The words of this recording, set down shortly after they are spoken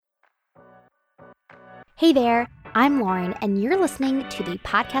Hey there, I'm Lauren, and you're listening to the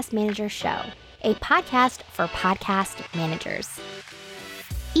Podcast Manager Show, a podcast for podcast managers.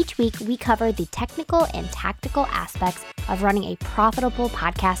 Each week, we cover the technical and tactical aspects of running a profitable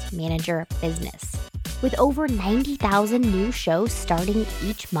podcast manager business. With over 90,000 new shows starting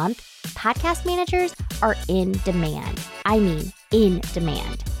each month, podcast managers are in demand. I mean, in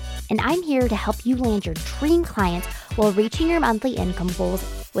demand. And I'm here to help you land your dream clients while reaching your monthly income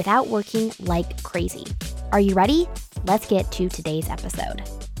goals without working like crazy. Are you ready? Let's get to today's episode.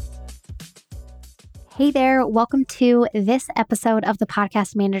 Hey there, welcome to this episode of the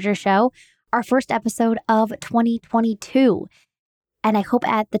Podcast Manager Show, our first episode of 2022. And I hope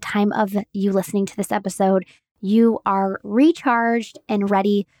at the time of you listening to this episode, you are recharged and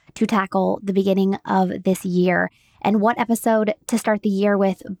ready to tackle the beginning of this year. And what episode to start the year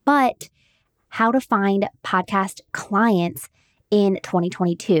with, but how to find podcast clients in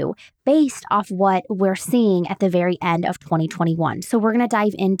 2022 based off what we're seeing at the very end of 2021. So we're going to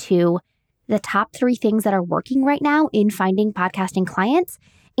dive into the top 3 things that are working right now in finding podcasting clients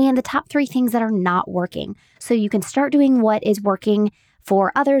and the top 3 things that are not working. So you can start doing what is working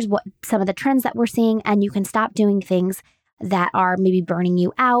for others, what some of the trends that we're seeing, and you can stop doing things that are maybe burning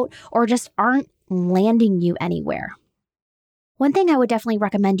you out or just aren't landing you anywhere. One thing I would definitely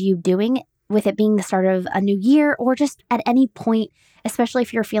recommend you doing, with it being the start of a new year or just at any point, especially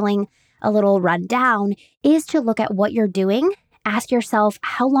if you're feeling a little run down, is to look at what you're doing, ask yourself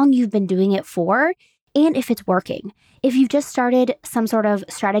how long you've been doing it for, and if it's working. If you've just started some sort of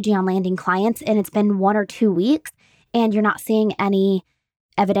strategy on landing clients and it's been 1 or 2 weeks and you're not seeing any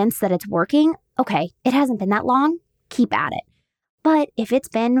evidence that it's working, okay, it hasn't been that long, keep at it. But if it's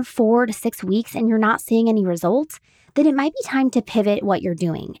been 4 to 6 weeks and you're not seeing any results, then it might be time to pivot what you're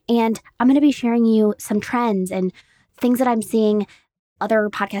doing. And I'm going to be sharing you some trends and things that I'm seeing other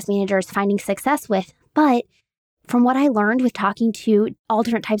podcast managers finding success with. But from what I learned with talking to all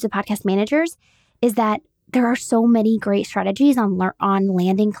different types of podcast managers is that there are so many great strategies on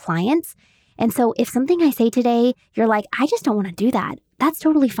landing clients. And so if something I say today, you're like, I just don't want to do that, that's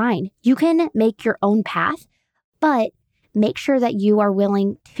totally fine. You can make your own path, but make sure that you are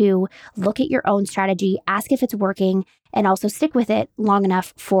willing to look at your own strategy, ask if it's working, and also stick with it long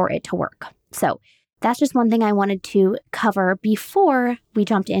enough for it to work. So that's just one thing I wanted to cover before we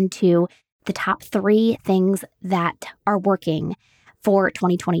jumped into the top 3 things that are working for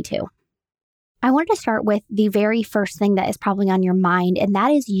 2022. I wanted to start with the very first thing that is probably on your mind, and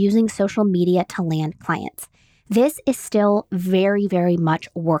that is using social media to land clients. This is still very, very much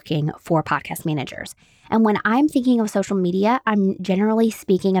working for podcast managers. And when I'm thinking of social media, I'm generally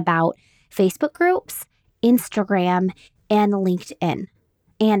speaking about Facebook groups, Instagram, and LinkedIn.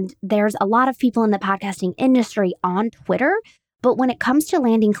 And there's a lot of people in the podcasting industry on Twitter, but when it comes to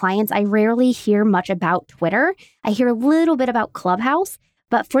landing clients, I rarely hear much about Twitter. I hear a little bit about Clubhouse,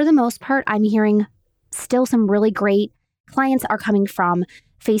 but for the most part, I'm hearing still some really great clients are coming from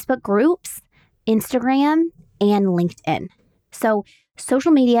Facebook groups, Instagram, and LinkedIn. So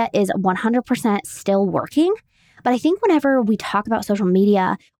social media is 100% still working. But I think whenever we talk about social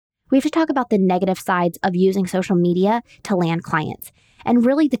media, we have to talk about the negative sides of using social media to land clients. And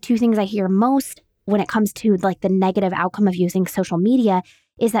really the 2 things I hear most when it comes to like the negative outcome of using social media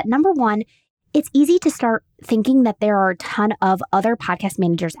is that number 1, it's easy to start thinking that there are a ton of other podcast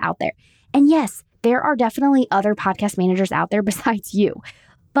managers out there. And yes, there are definitely other podcast managers out there besides you.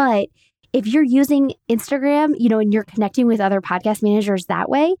 But if you're using Instagram, and you're connecting with other podcast managers that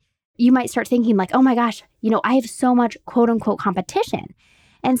way, you might start thinking like, oh my gosh, I have so much quote unquote competition.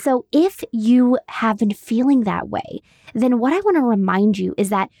 And so if you have been feeling that way, then what I want to remind you is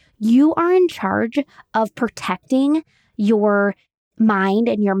that you are in charge of protecting your mind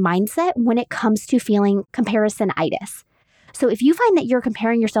and your mindset when it comes to feeling comparisonitis. So if you find that you're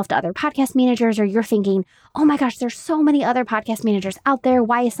comparing yourself to other podcast managers, or you're thinking, oh my gosh, there's so many other podcast managers out there,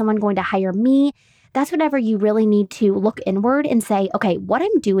 why is someone going to hire me? That's whenever you really need to look inward and say, okay, what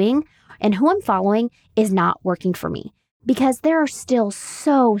I'm doing and who I'm following is not working for me. Because there are still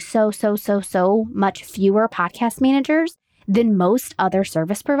so much fewer podcast managers than most other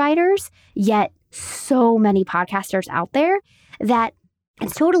service providers, yet so many podcasters out there that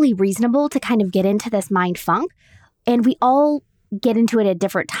it's totally reasonable to kind of get into this mind funk. And we all get into it at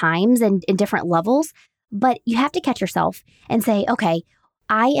different times and in different levels, but you have to catch yourself and say, okay,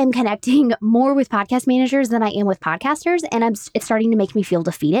 I am connecting more with podcast managers than I am with podcasters, and it's starting to make me feel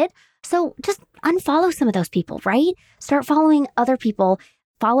defeated. So just unfollow some of those people, right? Start following other people,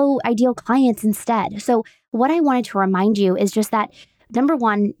 follow ideal clients instead. So what I wanted to remind you is just that number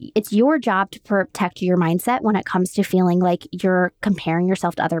 1, it's your job to protect your mindset when it comes to feeling like you're comparing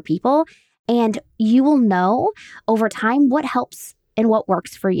yourself to other people. And you will know over time what helps and what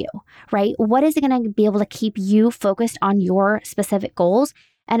works for you, right? What is going to be able to keep you focused on your specific goals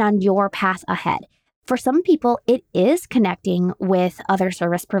and on your path ahead? For some people, it is connecting with other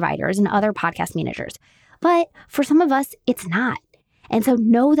service providers and other podcast managers. But for some of us, it's not. And so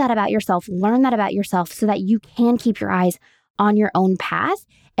know that about yourself, learn that about yourself so that you can keep your eyes on your own path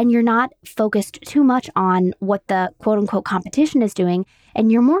and you're not focused too much on what the quote unquote competition is doing.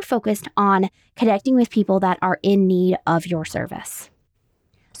 And you're more focused on connecting with people that are in need of your service.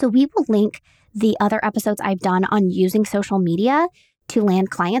 So we will link the other episodes I've done on using social media to land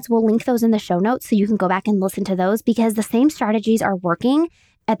clients. We'll link those in the show notes so you can go back and listen to those because the same strategies are working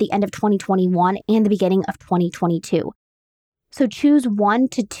at the end of 2021 and the beginning of 2022. So choose 1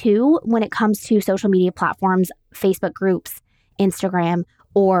 to 2 when it comes to social media platforms, Facebook groups, Instagram,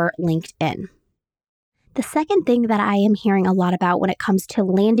 or LinkedIn. The second thing that I am hearing a lot about when it comes to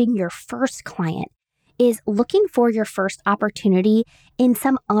landing your first client is looking for your first opportunity in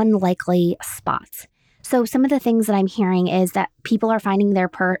some unlikely spots. So some of the things that I'm hearing is that people are finding their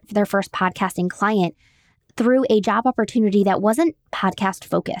first podcasting client through a job opportunity that wasn't podcast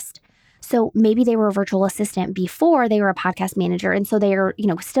focused. So maybe they were a virtual assistant before they were a podcast manager. And so they are,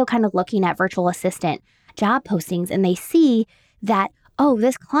 still kind of looking at virtual assistant job postings and they see that, oh,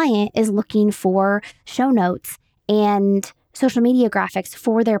 this client is looking for show notes and social media graphics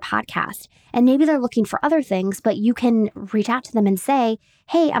for their podcast. And maybe they're looking for other things, but you can reach out to them and say,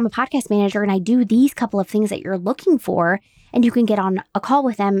 hey, I'm a podcast manager and I do these couple of things that you're looking for. And you can get on a call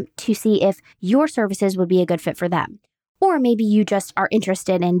with them to see if your services would be a good fit for them. Or maybe you just are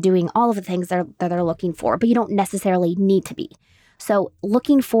interested in doing all of the things that they're looking for, but you don't necessarily need to be. So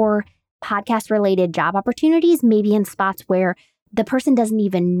looking for podcast-related job opportunities, maybe in spots where the person doesn't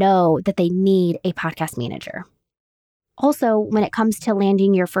even know that they need a podcast manager. Also, when it comes to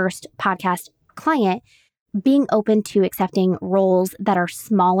landing your first podcast client, being open to accepting roles that are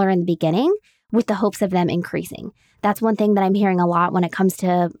smaller in the beginning with the hopes of them increasing. That's one thing that I'm hearing a lot when it comes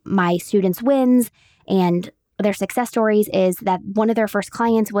to my students' wins and their success stories is that one of their first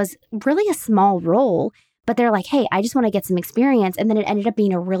clients was really a small role, but they're like, hey, I just want to get some experience. And then it ended up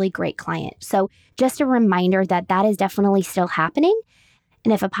being a really great client. So just a reminder that that is definitely still happening.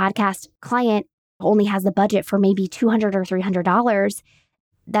 And if a podcast client only has the budget for maybe $200 or $300,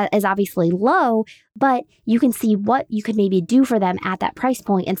 that is obviously low, but you can see what you could maybe do for them at that price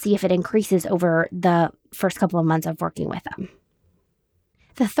point and see if it increases over the first couple of months of working with them.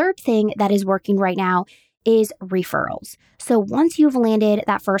 The third thing that is working right now is referrals. So once you've landed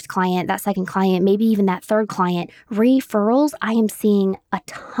that first client, that second client, maybe even that third client, referrals, I am seeing a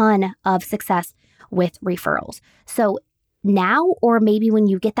ton of success with referrals. So now, or maybe when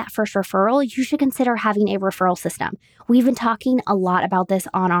you get that first referral, you should consider having a referral system. We've been talking a lot about this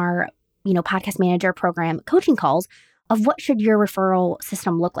on our, podcast manager program coaching calls of what should your referral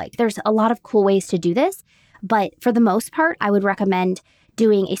system look like. There's a lot of cool ways to do this, but for the most part, I would recommend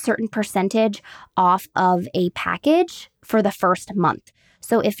doing a certain percentage off of a package for the first month.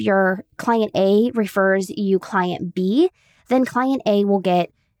 So if your client A refers you client B, then client A will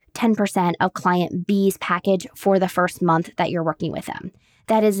get 10% of client B's package for the first month that you're working with them.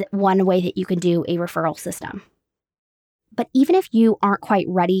 That is one way that you can do a referral system. But even if you aren't quite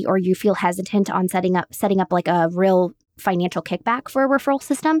ready or you feel hesitant on setting up like a real financial kickback for a referral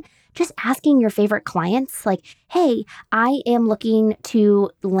system, just asking your favorite clients like, hey, I am looking to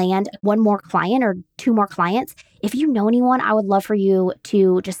land one more client or two more clients. If you know anyone, I would love for you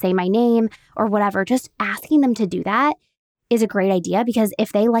to just say my name or whatever. Just asking them to do that is a great idea because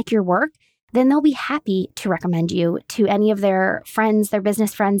if they like your work, then they'll be happy to recommend you to any of their friends, their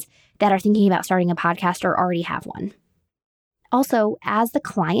business friends that are thinking about starting a podcast or already have one. Also, as the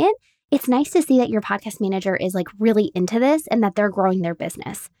client, it's nice to see that your podcast manager is like really into this and that they're growing their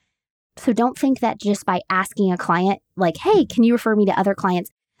business. So don't think that just by asking a client like, hey, can you refer me to other clients?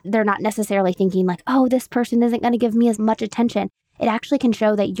 They're not necessarily thinking like, oh, this person isn't going to give me as much attention. It actually can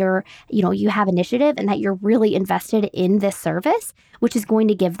show that you have initiative and that you're really invested in this service, which is going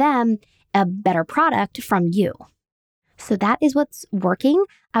to give them a better product from you. So that is what's working.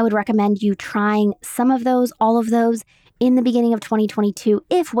 I would recommend you trying some of those, all of those in the beginning of 2022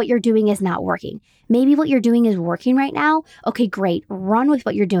 if what you're doing is not working. Maybe what you're doing is working right now. Okay, great. Run with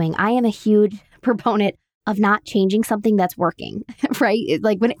what you're doing. I am a huge proponent of not changing something that's working, right?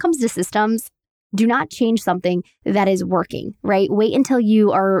 Like when it comes to systems, do not change something that is working, right? Wait until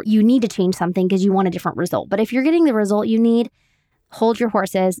you need to change something because you want a different result. But if you're getting the result you need, hold your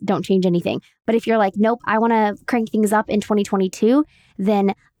horses, don't change anything. But if you're like, nope, I want to crank things up in 2022,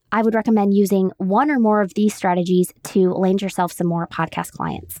 then I would recommend using one or more of these strategies to land yourself some more podcast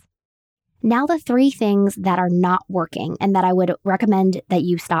clients. Now, the 3 things that are not working and that I would recommend that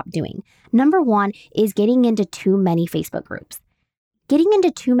you stop doing. Number 1 is getting into too many Facebook groups. Getting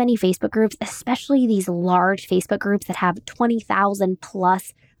into too many Facebook groups, especially these large Facebook groups that have 20,000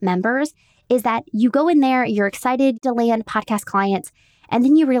 plus members, is that you go in there, you're excited to land podcast clients, and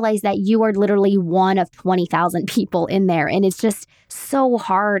then you realize that you are literally one of 20,000 people in there. And it's just so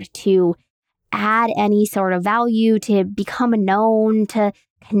hard to add any sort of value, to become known, to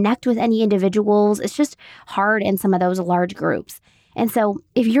connect with any individuals. It's just hard in some of those large groups. And so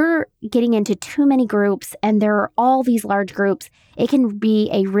if you're getting into too many groups and there are all these large groups, it can be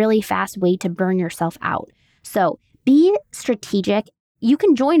a really fast way to burn yourself out. So be strategic. You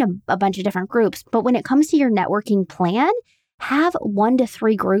can join a bunch of different groups, but when it comes to your networking plan, have 1 to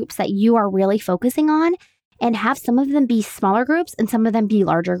 3 groups that you are really focusing on, and have some of them be smaller groups and some of them be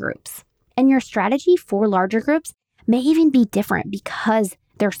larger groups. And your strategy for larger groups may even be different because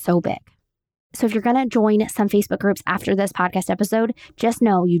they're so big. So if you're going to join some Facebook groups after this podcast episode, just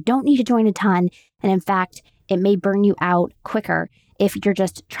know you don't need to join a ton. And in fact, it may burn you out quicker if you're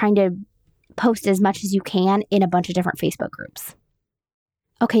just trying to post as much as you can in a bunch of different Facebook groups.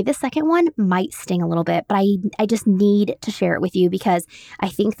 Okay, this second one might sting a little bit, but I just need to share it with you because I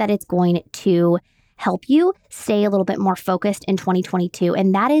think that it's going to help you stay a little bit more focused in 2022.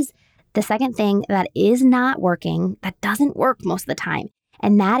 And that is the second thing that is not working, that doesn't work most of the time.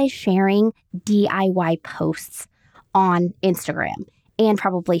 And that is sharing DIY posts on Instagram and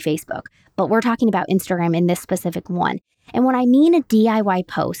probably Facebook. But we're talking about Instagram in this specific one. And when I mean a DIY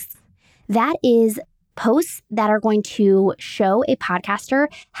posts, that is posts that are going to show a podcaster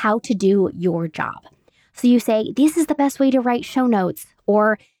how to do your job. So you say, this is the best way to write show notes,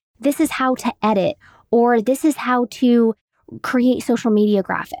 or this is how to edit, or this is how to create social media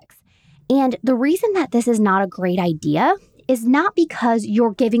graphics. And the reason that this is not a great idea is not because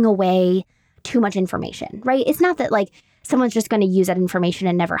you're giving away too much information, right? It's not that like someone's just going to use that information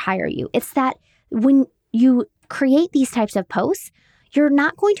and never hire you. It's that when you create these types of posts, you're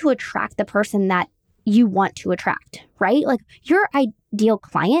not going to attract the person that you want to attract, right? Like your ideal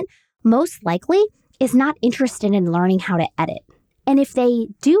client most likely is not interested in learning how to edit. And if they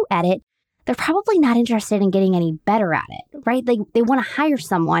do edit, they're probably not interested in getting any better at it, right? They want to hire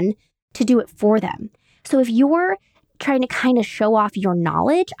someone to do it for them. So if you're trying to kind of show off your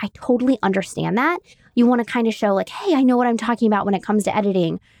knowledge, I totally understand that. You want to kind of show like, hey, I know what I'm talking about when it comes to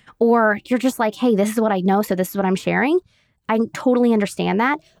editing. Or you're just like, hey, this is what I know, so this is what I'm sharing. I totally understand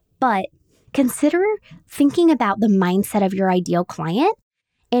that. But consider thinking about the mindset of your ideal client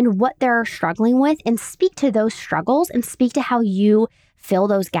and what they're struggling with, and speak to those struggles and speak to how you fill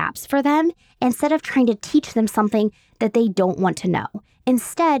those gaps for them instead of trying to teach them something that they don't want to know.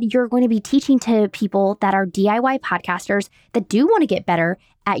 Instead, you're going to be teaching to people that are DIY podcasters that do want to get better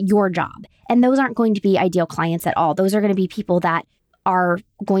at your job. And those aren't going to be ideal clients at all. Those are going to be people that are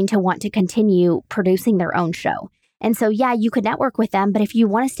going to want to continue producing their own show. And so, yeah, you could network with them, but if you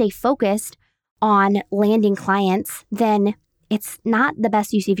want to stay focused on landing clients, then it's not the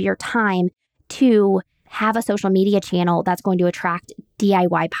best use of your time to have a social media channel that's going to attract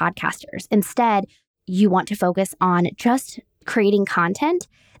DIY podcasters. Instead, you want to focus on just creating content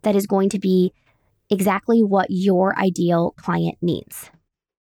that is going to be exactly what your ideal client needs.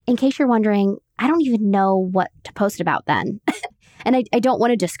 In case you're wondering, I don't even know what to post about then. And I don't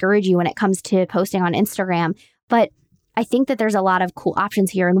want to discourage you when it comes to posting on Instagram, but I think that there's a lot of cool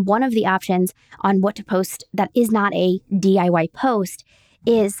options here. And one of the options on what to post that is not a DIY post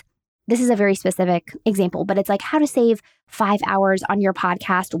is, this is a very specific example, but it's like how to save 5 hours on your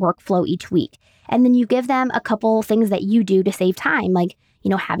podcast workflow each week. And then you give them a couple things that you do to save time, like,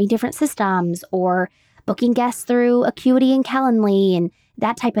 having different systems or booking guests through Acuity and Calendly and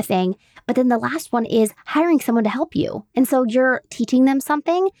that type of thing. But then the last one is hiring someone to help you. And so you're teaching them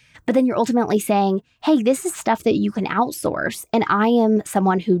something, but then you're ultimately saying, hey, this is stuff that you can outsource. And I am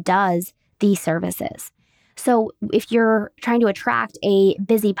someone who does these services. So if you're trying to attract a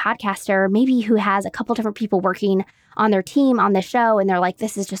busy podcaster, maybe who has a couple different people working on their team on the show, and they're like,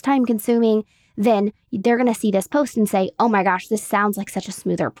 this is just time consuming, then they're going to see this post and say, oh my gosh, this sounds like such a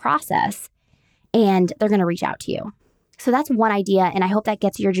smoother process. And they're going to reach out to you. So that's one idea. And I hope that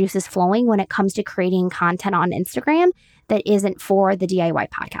gets your juices flowing when it comes to creating content on Instagram that isn't for the DIY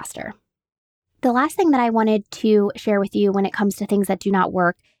podcaster. The last thing that I wanted to share with you when it comes to things that do not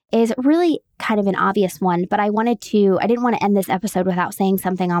work is really kind of an obvious one, but I didn't want to end this episode without saying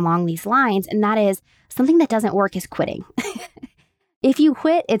something along these lines. And that is, something that doesn't work is quitting. If you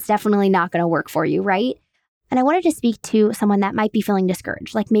quit, it's definitely not going to work for you, right? And I wanted to speak to someone that might be feeling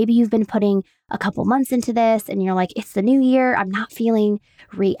discouraged. Like maybe you've been putting a couple months into this and you're like, it's the new year. I'm not feeling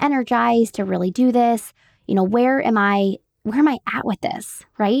re-energized to really do this. Where am I at with this?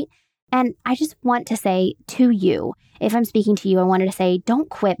 Right? And I just want to say to you, if I'm speaking to you, I wanted to say, don't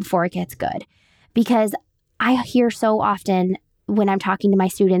quit before it gets good. Because I hear so often when I'm talking to my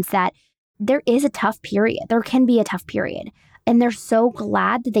students that there is a tough period. There can be a tough period. And they're so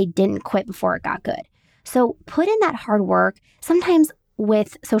glad that they didn't quit before it got good. So put in that hard work. Sometimes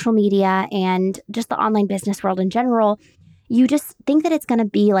with social media and just the online business world in general, you just think that it's going to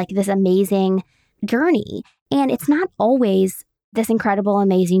be like this amazing journey. And it's not always this incredible,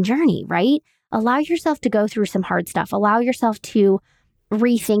 amazing journey, right? Allow yourself to go through some hard stuff. Allow yourself to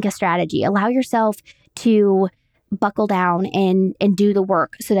rethink a strategy. Allow yourself to buckle down and do the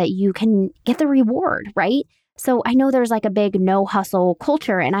work so that you can get the reward, right? So I know there's like a big no hustle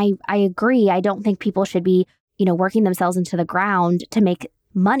culture, and I agree. I don't think people should be, working themselves into the ground to make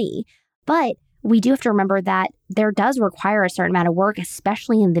money. But we do have to remember that there does require a certain amount of work,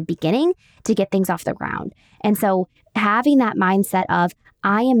 especially in the beginning, to get things off the ground. And so having that mindset of,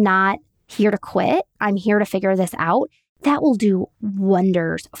 I am not here to quit, I'm here to figure this out, that will do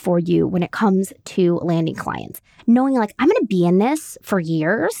wonders for you when it comes to landing clients. Knowing like, I'm going to be in this for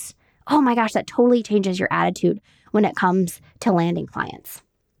years. Oh my gosh, that totally changes your attitude when it comes to landing clients.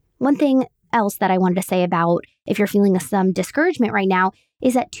 One thing else that I wanted to say about if you're feeling some discouragement right now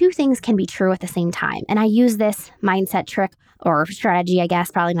is that two things can be true at the same time. And I use this mindset trick or strategy, I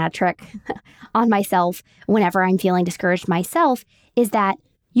guess, probably not a trick, on myself whenever I'm feeling discouraged myself, is that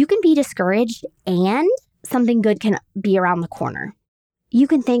you can be discouraged and something good can be around the corner. You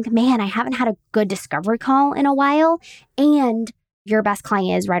can think, man, I haven't had a good discovery call in a while, and your best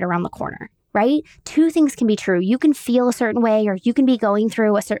client is right around the corner, right? Two things can be true. You can feel a certain way, or you can be going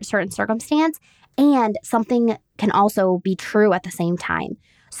through a certain circumstance, and something can also be true at the same time.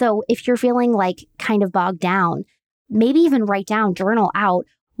 So if you're feeling like kind of bogged down, maybe even write down, journal out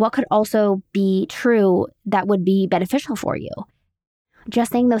what could also be true that would be beneficial for you.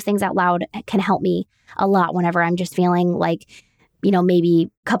 Just saying those things out loud can help me a lot whenever I'm just feeling like, maybe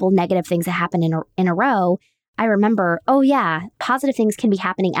a couple negative things that happen in a row. I remember, oh yeah, positive things can be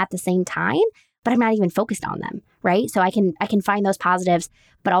happening at the same time, but I'm not even focused on them, right? So I can find those positives,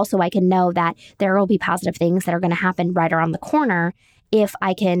 but also I can know that there will be positive things that are going to happen right around the corner if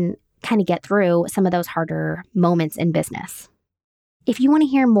I can kind of get through some of those harder moments in business. If you want to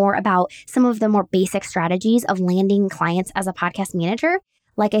hear more about some of the more basic strategies of landing clients as a podcast manager,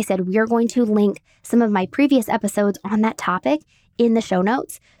 like I said, we are going to link some of my previous episodes on that topic in the show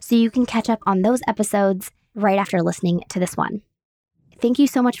notes so you can catch up on those episodes right after listening to this one. Thank you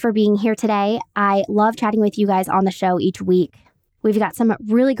so much for being here today. I love chatting with you guys on the show each week. We've got some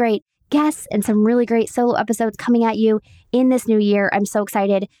really great guests and some really great solo episodes coming at you in this new year. I'm so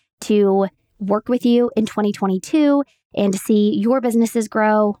excited to work with you in 2022 and to see your businesses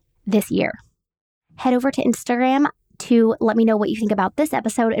grow this year. Head over to Instagram to let me know what you think about this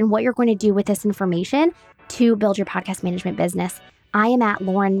episode and what you're going to do with this information to build your podcast management business. I am at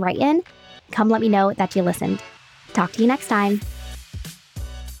Lauren Wrighton. Come let me know that you listened. Talk to you next time.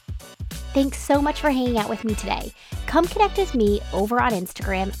 Thanks so much for hanging out with me today. Come connect with me over on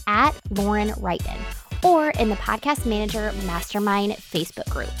Instagram at Lauren Wrighton or in the Podcast Manager Mastermind Facebook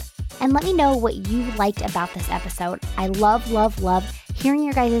group. And let me know what you liked about this episode. I love hearing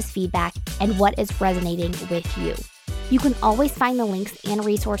your guys' feedback and what is resonating with you. You can always find the links and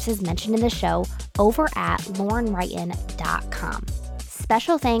resources mentioned in the show over at laurenwrighton.com.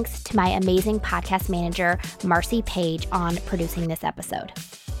 Special thanks to my amazing podcast manager, Marcy Page, on producing this episode.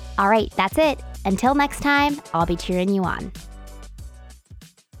 All right, that's it. Until next time, I'll be cheering you on.